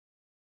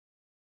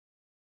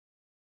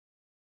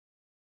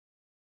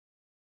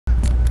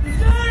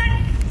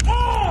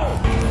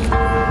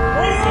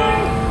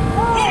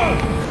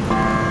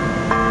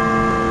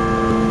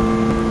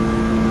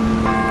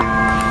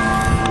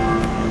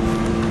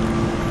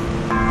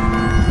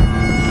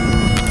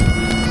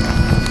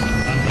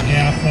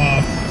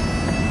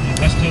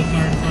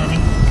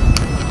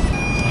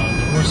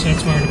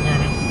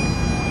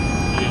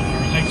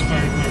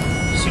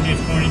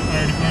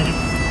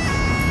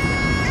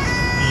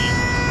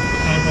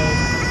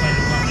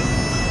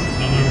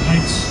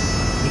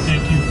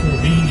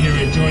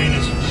join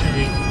us in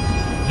sharing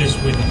this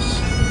with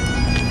us.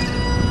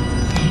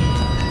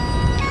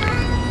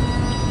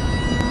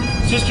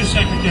 Sister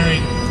Secretary,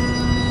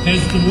 has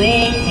the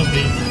role of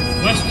the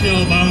West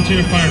Hill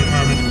Volunteer Fire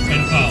Department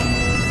been followed?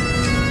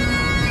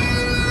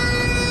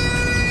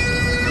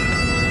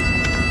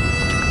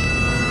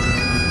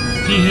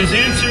 He has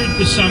answered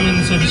the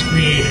summons of his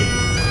Creator,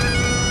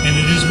 and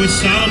it is with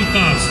solemn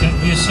thoughts that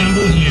we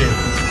assemble here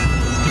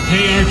to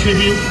pay our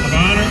tribute of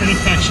honor and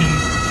affection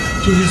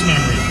to his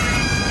memory.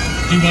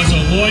 He was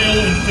a loyal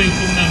and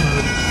faithful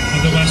member of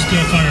the West Hill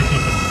Fire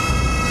Company,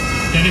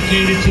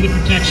 dedicated to the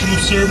protection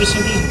of service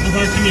of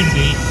our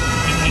community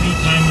in any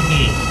time of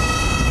need.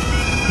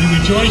 We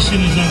rejoice in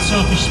his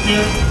unselfish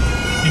spirit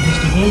and his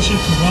devotion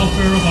to the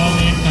welfare of all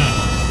mankind.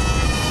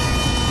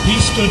 He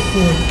stood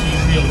forth a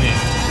real man,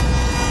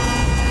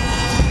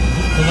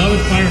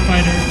 beloved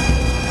firefighter,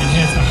 and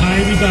has the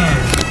high regard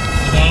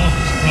of all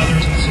his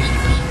brothers and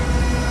sisters.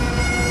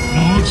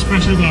 No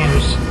expression of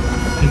ours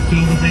can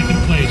fill the vacant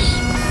place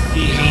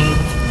he held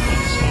in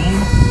his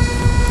home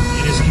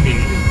and his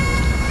community.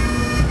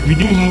 We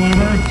do,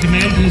 however,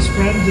 commend his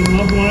friends and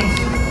loved ones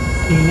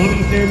to the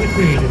loving care of the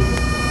Creator,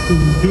 who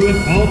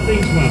doeth all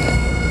things well.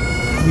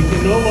 We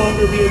can no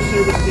longer be of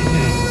service to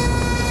him,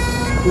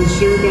 who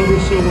served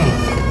others so well,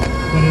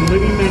 but in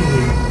living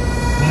memory,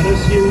 let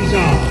us here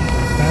resolve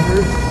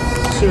better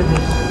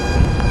service